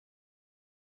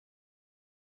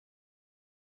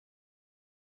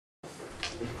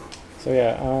So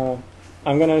yeah,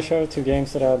 I'm gonna show 2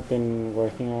 games that I've been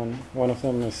working on. One of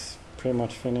them is pretty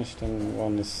much finished and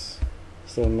one is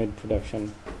still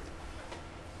mid-production.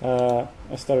 I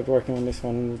started working on this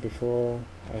one before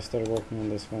I started working on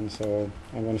this one, so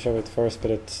I'm gonna show it first, but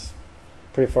it's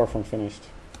pretty far from finished.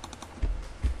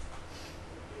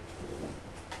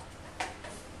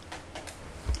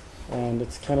 And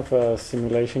it's kind of a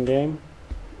simulation game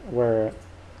where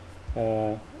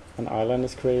an island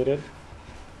is created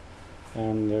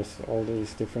and there's all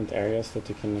these different areas that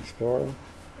you can explore,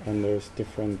 and there's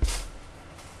different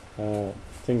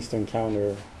things to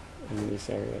encounter in these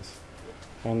areas.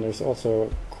 And there's also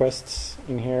quests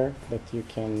in here that you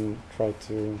can try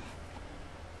to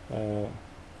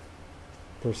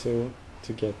pursue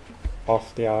to get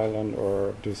off the island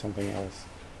or do something else.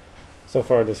 So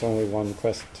far there's only one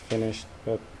quest finished,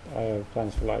 but I have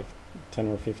plans for like 10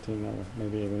 or 15 or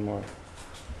maybe even more.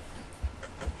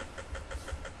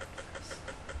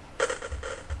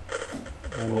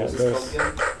 And yeah,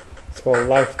 it's called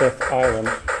Life Death Island.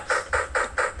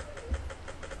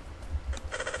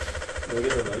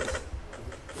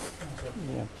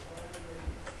 Yeah.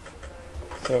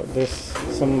 So there's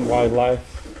some wildlife,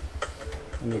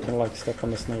 and you can like step on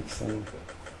the snakes and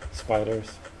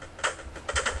spiders.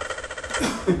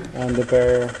 And the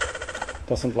bear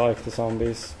doesn't like the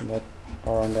zombies that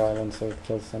are on the island, so it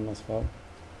kills them as well.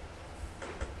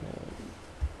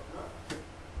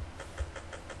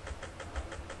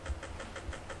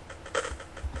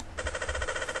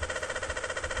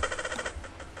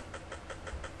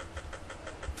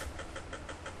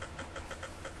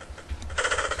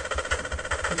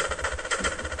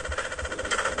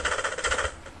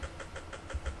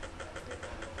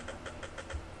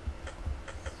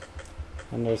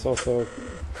 And there's also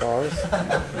cars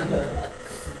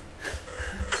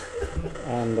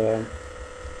and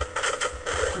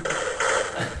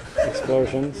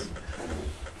explosions,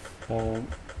 and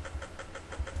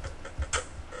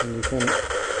you can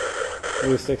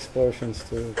use the explosions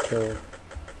to kill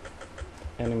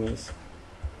enemies.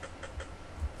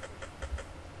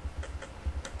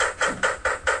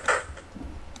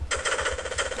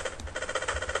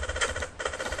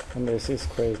 And there's these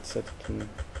crates that you can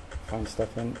find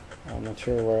stuff in. I'm not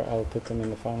sure where I'll put them in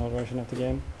the final version of the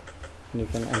game. And you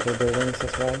can enter buildings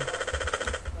as well.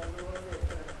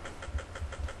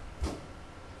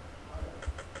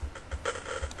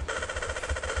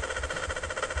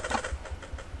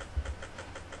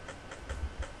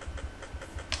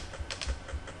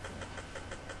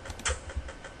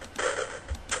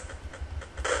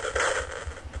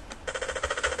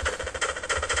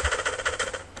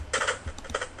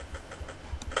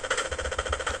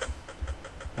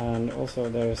 And also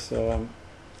there's a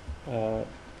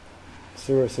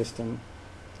sewer system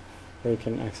where you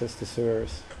can access the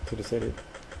sewers to the city.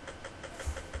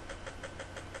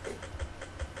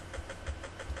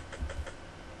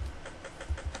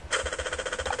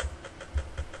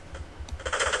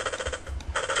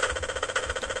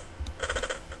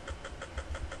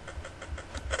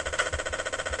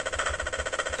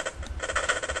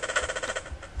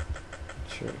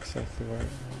 Not sure exactly where it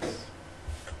was.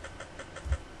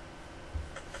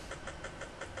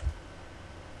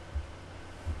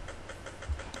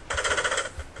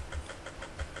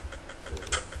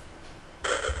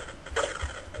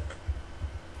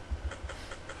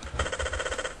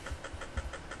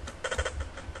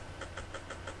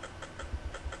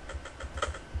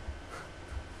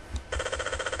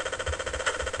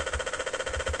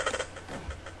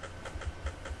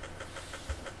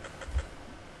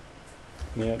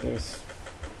 Yeah, there's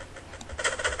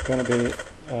going to be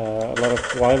a lot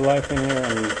of wildlife in here,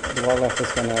 and the wildlife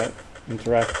is going to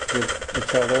interact with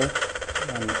each other,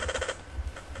 and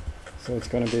so it's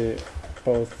going to be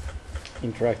both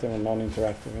interactive and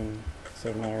non-interactive in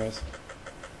certain areas.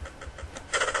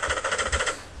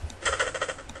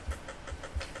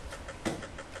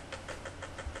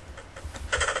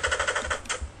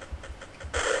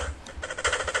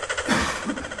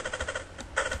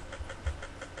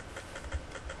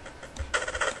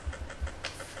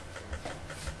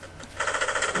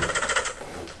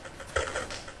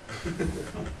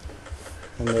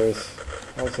 And there's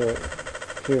also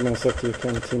humans that you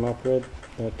can team up with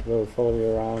that will follow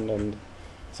you around, and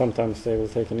sometimes they will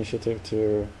take initiative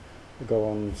to go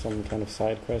on some kind of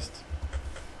side quest,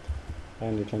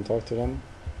 and you can talk to them.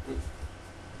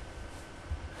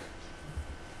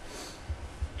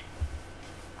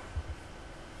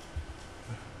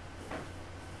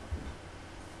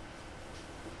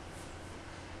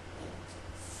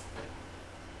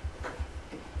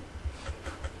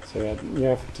 So yeah, you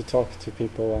have to talk to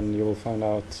people, and you will find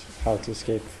out how to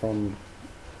escape from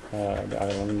the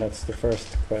island. That's the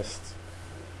first quest,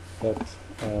 but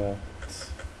it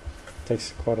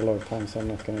takes quite a lot of time, so I'm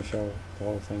not going to show the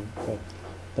whole thing. But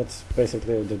that's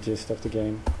basically the gist of the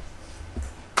game.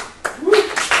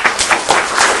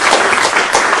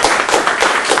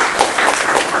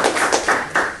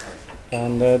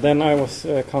 And then I was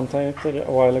contacted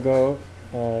a while ago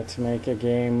to make a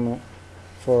game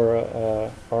for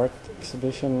art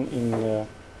exhibition in the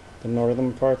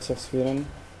northern parts of Sweden,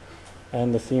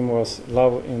 and the theme was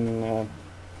love in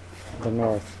the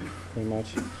north, pretty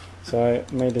much. So I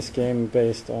made this game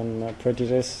based on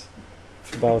prejudice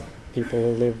about people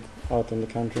who live out in the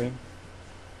country.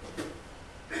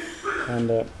 And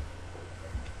oops,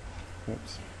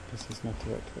 this is not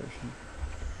the right version.